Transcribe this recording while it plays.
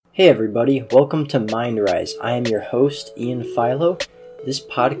Hey everybody, welcome to MindRise. I am your host, Ian Philo. This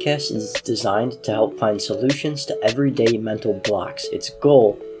podcast is designed to help find solutions to everyday mental blocks. Its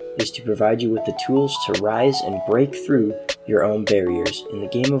goal is to provide you with the tools to rise and break through your own barriers. In the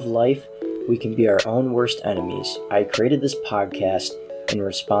game of life, we can be our own worst enemies. I created this podcast in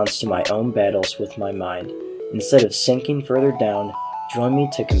response to my own battles with my mind. Instead of sinking further down, join me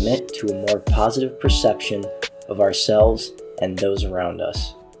to commit to a more positive perception of ourselves and those around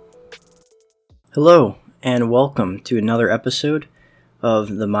us. Hello, and welcome to another episode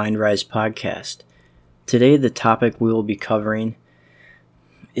of the MindRise podcast. Today, the topic we will be covering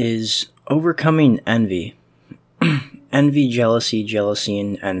is overcoming envy. Envy, jealousy,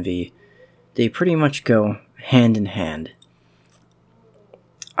 and envy, they pretty much go hand in hand.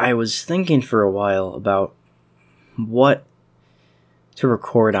 I was thinking for a while about what to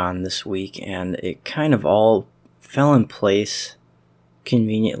record on this week, and it kind of all fell in place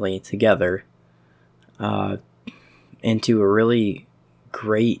conveniently together into a really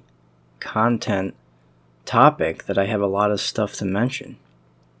great content topic that I have a lot of stuff to mention.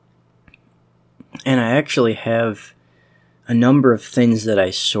 And I actually have a number of things that I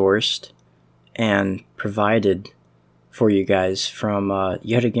sourced and provided for you guys from,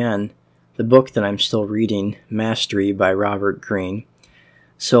 yet again, the book that I'm still reading, Mastery by Robert Greene.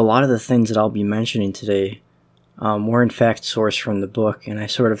 So a lot of the things that I'll be mentioning today were in fact sourced from the book, and I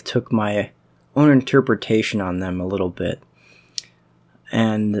sort of took my own interpretation on them a little bit.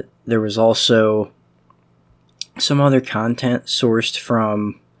 And there was also some other content sourced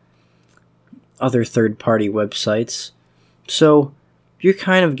from other third-party websites. So you're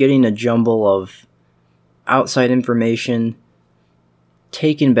kind of getting a jumble of outside information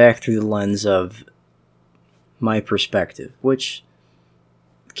taken back through the lens of my perspective, which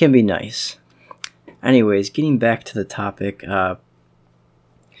can be nice. Anyways, getting back to the topic of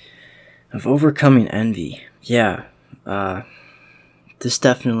overcoming envy. Yeah, this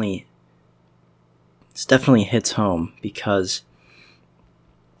definitely hits home because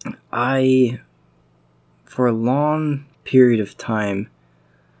I, for a long period of time,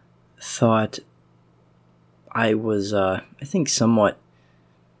 thought I was, I think, somewhat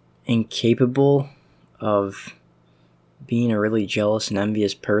incapable of being a really jealous and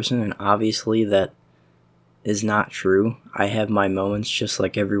envious person, and obviously that is not true. I have my moments just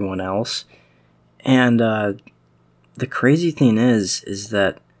like everyone else. And the crazy thing is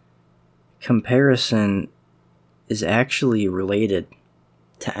that comparison is actually related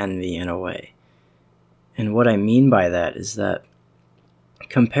to envy in a way. And what I mean by that is that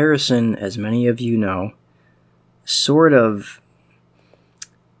comparison, as many of you know, sort of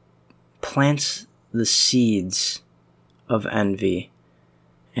plants the seeds of envy.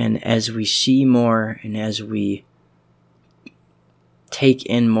 And as we see more, and as we take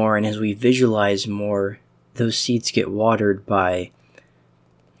in more, and as we visualize more, those seeds get watered by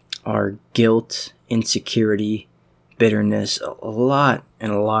our guilt, insecurity, bitterness. A lot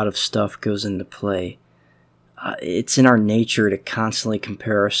of stuff goes into play. It's in our nature to constantly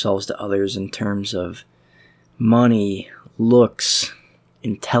compare ourselves to others in terms of money, looks,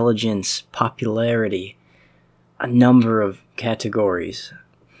 intelligence, popularity, a number of categories.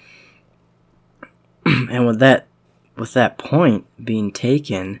 And with that point being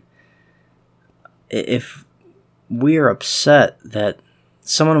taken, if we are upset that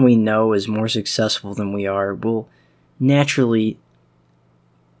someone we know is more successful than we are, we'll naturally,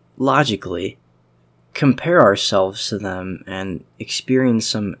 logically, compare ourselves to them and experience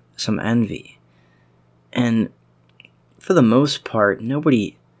some envy. And for the most part,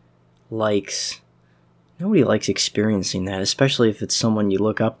 nobody likes experiencing that, especially if it's someone you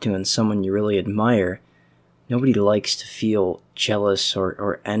look up to and someone you really admire. Nobody likes to feel jealous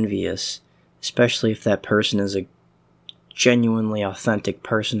or envious, especially if that person is a genuinely authentic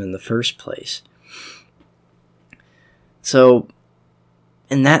person in the first place. So,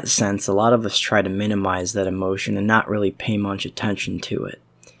 in that sense, a lot of us try to minimize that emotion and not really pay much attention to it.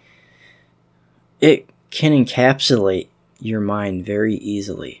 It can encapsulate your mind very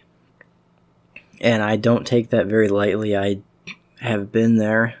easily. And I don't take that very lightly. I have been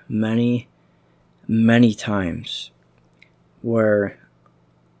there many times where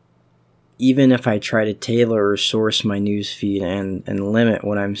even if I try to tailor or source my newsfeed and limit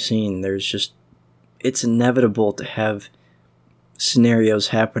what I'm seeing, it's inevitable to have scenarios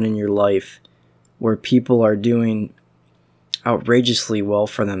happen in your life where people are doing outrageously well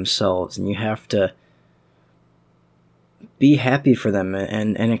for themselves, and you have to be happy for them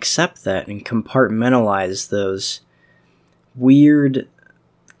and accept that and compartmentalize those weird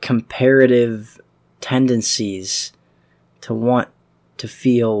comparative tendencies to want to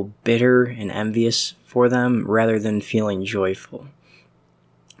feel bitter and envious for them rather than feeling joyful.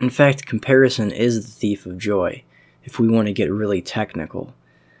 In fact, comparison is the thief of joy, if we want to get really technical.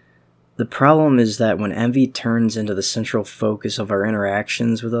 The problem is that when envy turns into the central focus of our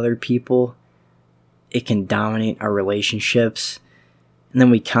interactions with other people, it can dominate our relationships, and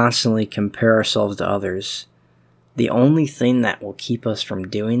then we constantly compare ourselves to others. The only thing that will keep us from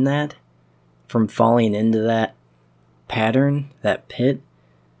doing that, from falling into that pattern, that pit,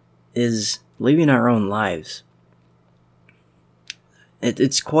 is living our own lives.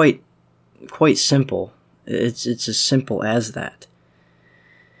 It's quite simple. It's as simple as that.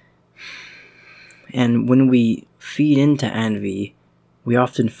 And when we feed into envy, we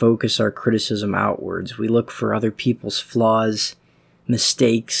often focus our criticism outwards. We look for other people's flaws,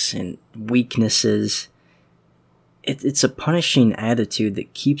 mistakes, and weaknesses. It's a punishing attitude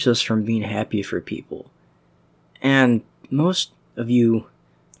that keeps us from being happy for people. And most of you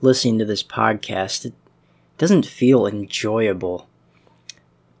listening to this podcast, it doesn't feel enjoyable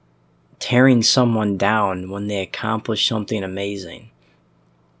tearing someone down when they accomplish something amazing.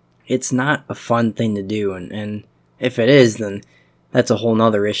 It's not a fun thing to do, and if it is, then that's a whole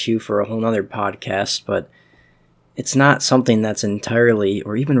nother issue for a whole nother podcast, but it's not something that's entirely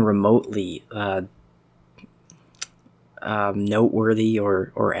or even remotely noteworthy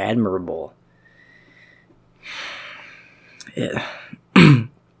or admirable.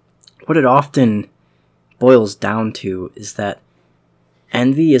 What it often boils down to is that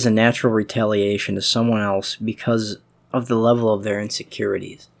envy is a natural retaliation to someone else because of the level of their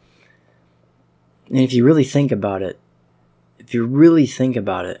insecurities. And if you really think about it,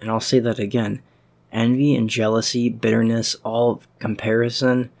 and I'll say that again, envy and jealousy, bitterness, all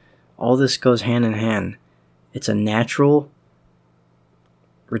comparison, all this goes hand in hand. It's a natural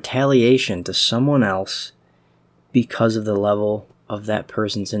retaliation to someone else because of the level of that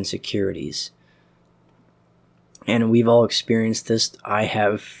person's insecurities. And we've all experienced this. I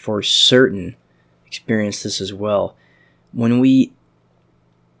have for certain experienced this as well. When we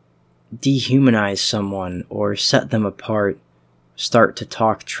dehumanize someone or set them apart, start to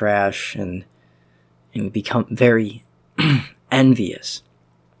talk trash and become very envious,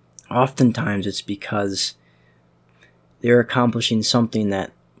 oftentimes it's because they're accomplishing something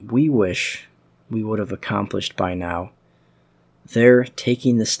that we wish we would have accomplished by now. They're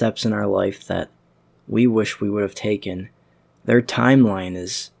taking the steps in our life that we wish we would have taken. Their timeline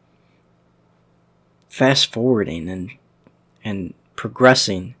is fast forwarding and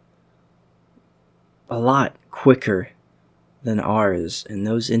progressing a lot quicker than ours, and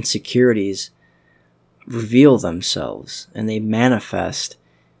those insecurities reveal themselves and they manifest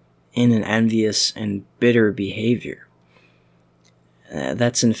in an envious and bitter behavior.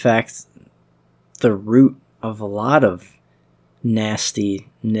 That's in fact the root of a lot of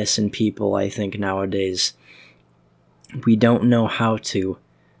nastiness in people, I think, nowadays. We don't know how to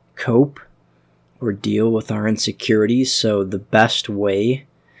cope or deal with our insecurities, so the best way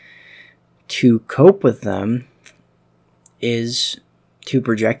to cope with them is to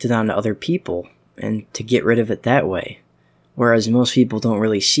project it onto other people and to get rid of it that way. Whereas most people don't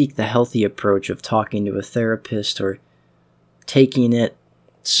really seek the healthy approach of talking to a therapist or taking it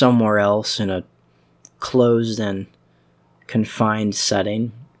somewhere else in a closed and confined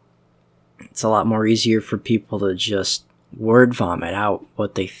setting. It's a lot more easier for people to just word vomit out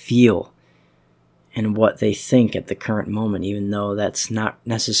what they feel and what they think at the current moment, even though that's not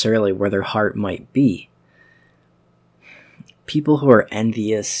necessarily where their heart might be. People who are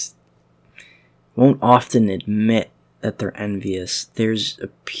envious won't often admit that they're envious. There's a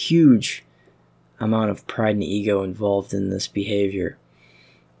huge amount of pride and ego involved in this behavior.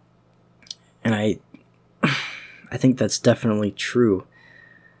 And I think that's definitely true.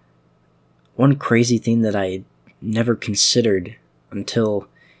 One crazy thing that I never considered until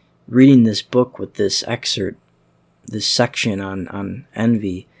reading this book with this excerpt, this section on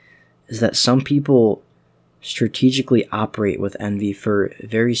envy, is that some people strategically operate with envy for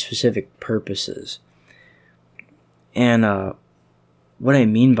very specific purposes. And what I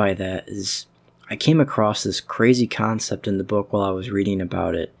mean by that is I came across this crazy concept in the book while I was reading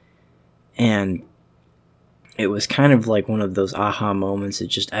about it. And it was kind of like one of those aha moments that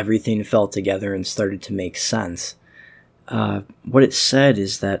just everything fell together and started to make sense. What it said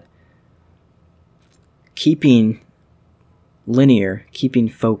is that keeping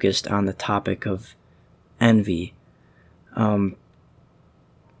focused on the topic of envy,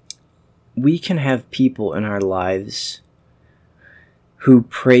 we can have people in our lives who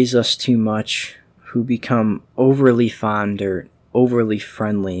praise us too much, who become overly fond or overly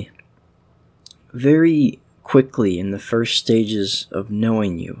friendly very quickly in the first stages of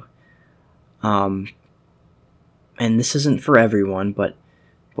knowing you. And this isn't for everyone, but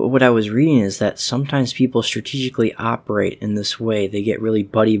what I was reading is that sometimes people strategically operate in this way. They get really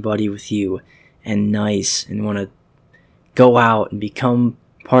buddy-buddy with you and nice and want to go out and become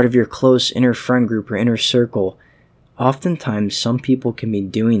part of your close inner friend group or inner circle. Oftentimes, some people can be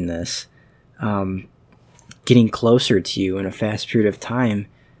doing this, getting closer to you in a fast period of time,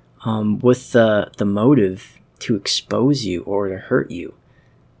 with the motive to expose you or to hurt you,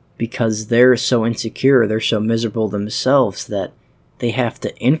 because they're so insecure, they're so miserable themselves that they have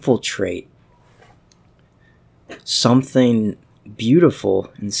to infiltrate something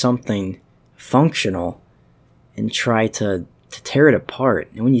beautiful and something functional and try to tear it apart.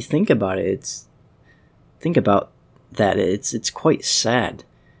 And when you think about it, it's quite sad.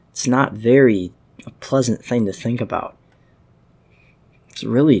 It's not very a pleasant thing to think about. It's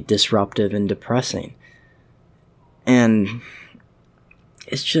really disruptive and depressing. And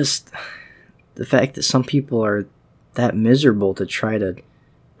it's just the fact that some people are that miserable to try to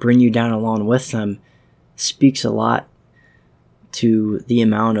bring you down along with them speaks a lot to the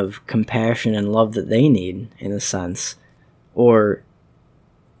amount of compassion and love that they need, in a sense, or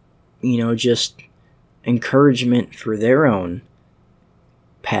just encouragement for their own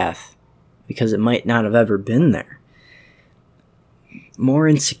path, because it might not have ever been there. More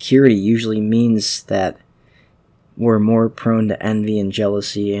insecurity usually means that we're more prone to envy and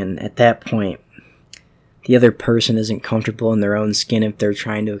jealousy, and at that point the other person isn't comfortable in their own skin if they're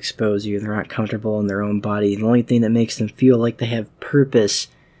trying to expose you. They're not comfortable in their own body. The only thing that makes them feel like they have purpose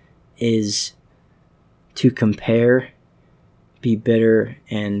is to compare, be bitter,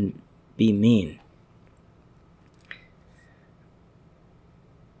 and be mean.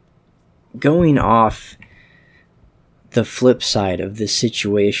 Going off the flip side of this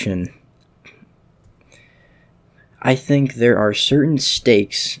situation, I think there are certain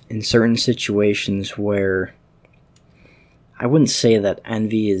stakes in certain situations where I wouldn't say that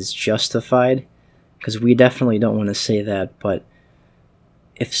envy is justified, because we definitely don't want to say that, but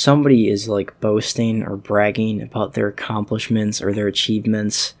if somebody is like boasting or bragging about their accomplishments or their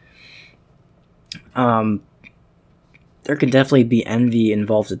achievements, there could definitely be envy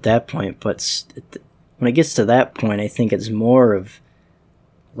involved at that point. But when it gets to that point, I think it's more of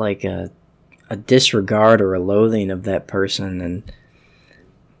like a disregard or a loathing of that person, and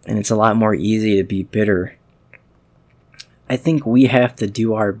it's a lot more easy to be bitter. I think we have to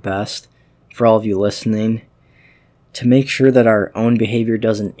do our best, for all of you listening, to make sure that our own behavior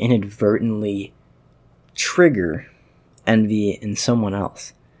doesn't inadvertently trigger envy in someone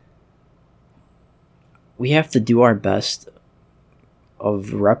else. We have to do our best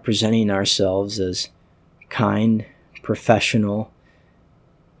of representing ourselves as kind, professional,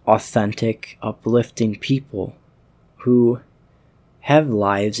 authentic, uplifting people who have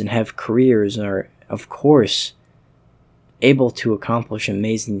lives and have careers and are, of course, able to accomplish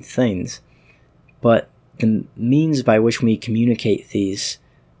amazing things. But the means by which we communicate these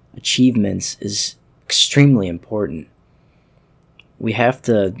achievements is extremely important. We have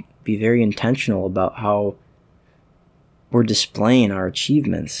to be very intentional about how we're displaying our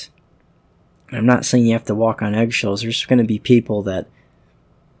achievements. I'm not saying you have to walk on eggshells. There's going to be people that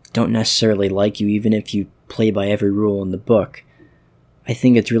don't necessarily like you, even if you play by every rule in the book. I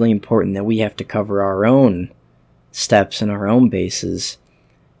think it's really important that we have to cover our own steps and our own bases,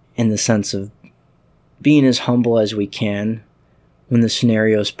 in the sense of being as humble as we can when the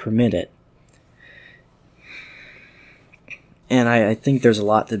scenarios permit it. And I think there's a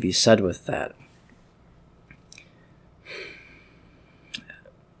lot to be said with that.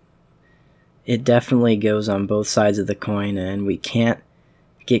 It definitely goes on both sides of the coin, and we can't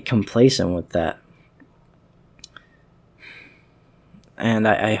get complacent with that. And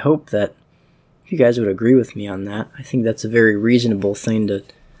I hope that you guys would agree with me on that. I think that's a very reasonable thing to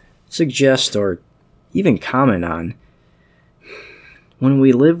suggest or even comment on. When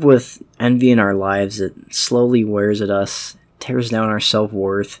we live with envy in our lives, it slowly wears at us, tears down our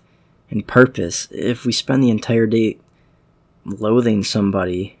self-worth and purpose. If we spend the entire day loathing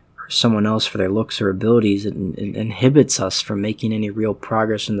somebody or someone else for their looks or abilities, it inhibits us from making any real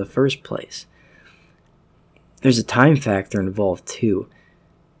progress in the first place. There's a time factor involved too.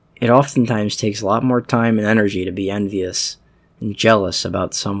 It oftentimes takes a lot more time and energy to be envious and jealous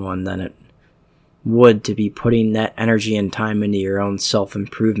about someone than it would to be putting that energy and time into your own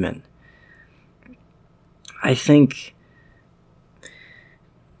self-improvement. I think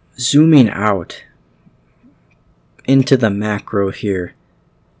zooming out into the macro here,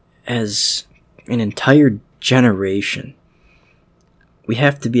 as an entire generation, we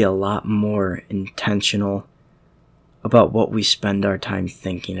have to be a lot more intentional about what we spend our time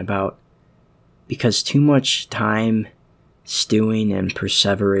thinking about, because too much time stewing and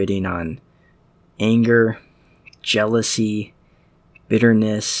perseverating on anger, jealousy,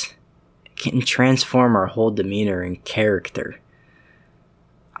 bitterness can transform our whole demeanor and character.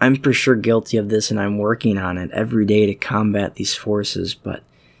 I'm for sure guilty of this, and I'm working on it every day to combat these forces, but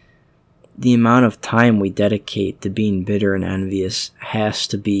the amount of time we dedicate to being bitter and envious has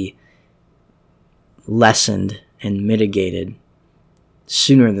to be lessened and mitigated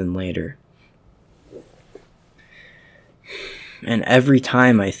sooner than later. And every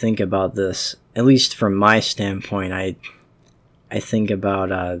time I think about this, at least from my standpoint, I think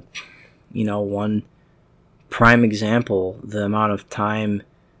about, one prime example, the amount of time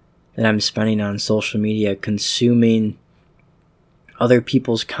that I'm spending on social media consuming other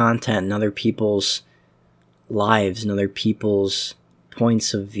people's content and other people's lives and other people's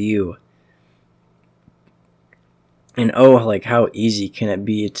points of view. And how easy can it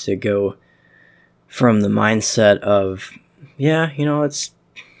be to go from the mindset of, it's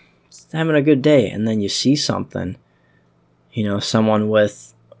having a good day, and then you see something, someone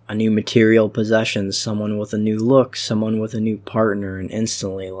with a new material possession, someone with a new look, someone with a new partner, and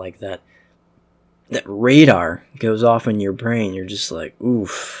instantly like that radar goes off in your brain. You're just like,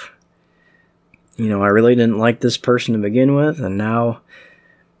 oof, I really didn't like this person to begin with, and now,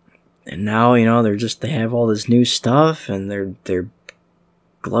 they have all this new stuff, and they're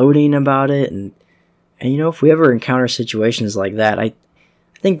gloating about it, and if we ever encounter situations like that, I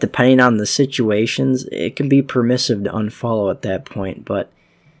think depending on the situations, it can be permissive to unfollow at that point, but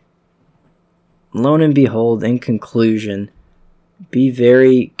lo and behold, in conclusion, be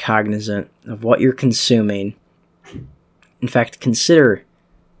very cognizant of what you're consuming. In fact, consider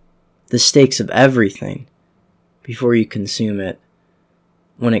the stakes of everything before you consume it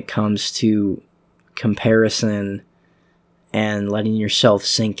when it comes to comparison and letting yourself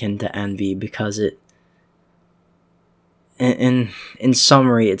sink into envy, because in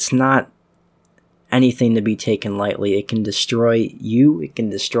summary, it's not anything to be taken lightly. It can destroy you, it can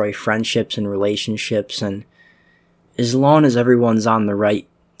destroy friendships and relationships, and as long as everyone's on the right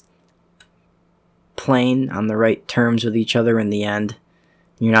plane, on the right terms with each other in the end,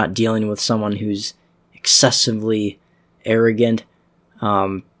 you're not dealing with someone who's excessively arrogant,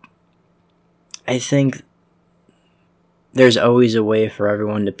 I think there's always a way for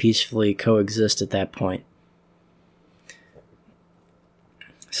everyone to peacefully coexist at that point.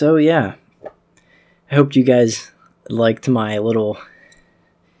 So yeah, I hope you guys liked my little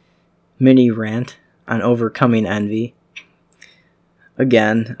mini rant on overcoming envy.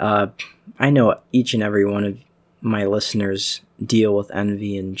 Again, I know each and every one of my listeners deal with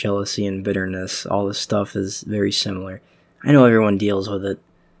envy and jealousy and bitterness. All this stuff is very similar. I know everyone deals with it.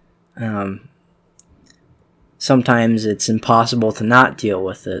 Sometimes it's impossible to not deal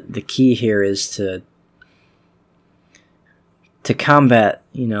with it. The key here is to combat,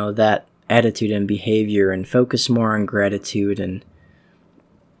 that attitude and behavior, and focus more on gratitude and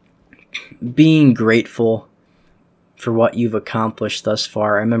being grateful for what you've accomplished thus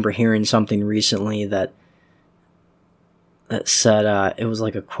far. I remember hearing something recently that said, it was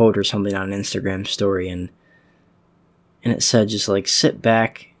like a quote or something on an Instagram story, and it said just like, sit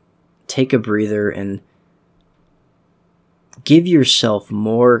back, take a breather, and give yourself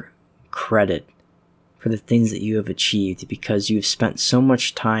more credit for the things that you have achieved, because you've spent so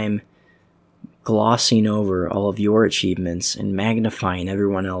much time glossing over all of your achievements and magnifying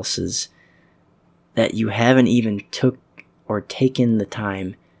everyone else's, that you haven't even taken the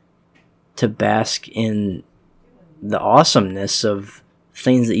time to bask in the awesomeness of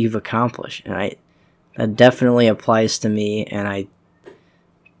things that you've accomplished. And that definitely applies to me, and I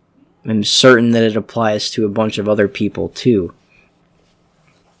am certain that it applies to a bunch of other people too.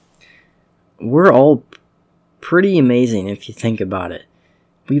 We're all pretty amazing if you think about it.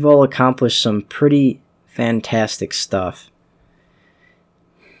 We've all accomplished some pretty fantastic stuff.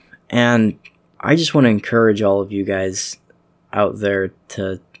 And I just want to encourage all of you guys out there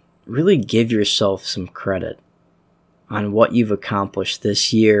to really give yourself some credit on what you've accomplished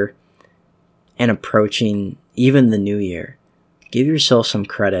this year and approaching even the new year. Give yourself some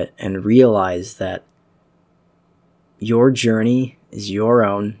credit and realize that your journey is your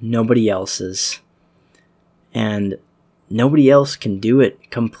own, nobody else's. And nobody else can do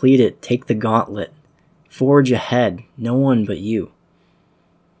it, complete it, take the gauntlet, forge ahead, no one but you.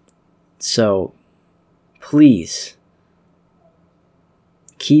 So, please,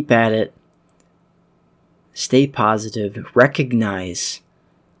 keep at it, stay positive, recognize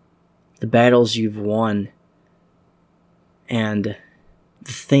the battles you've won, and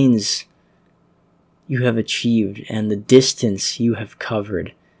the things, you have achieved and the distance you have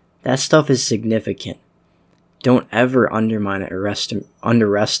covered, that stuff is significant. Don't ever undermine it or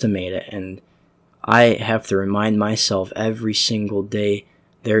underestimate it. And I have to remind myself every single day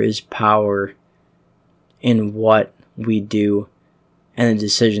there is power in what we do and the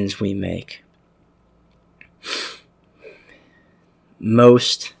decisions we make.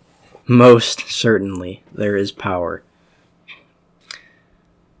 Most certainly there is power.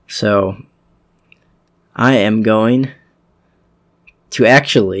 So I am going to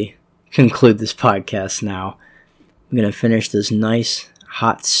actually conclude this podcast now. I'm going to finish this nice,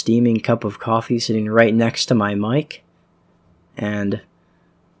 hot, steaming cup of coffee sitting right next to my mic. And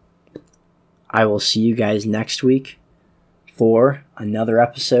I will see you guys next week for another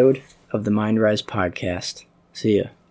episode of the MindRise podcast. See ya.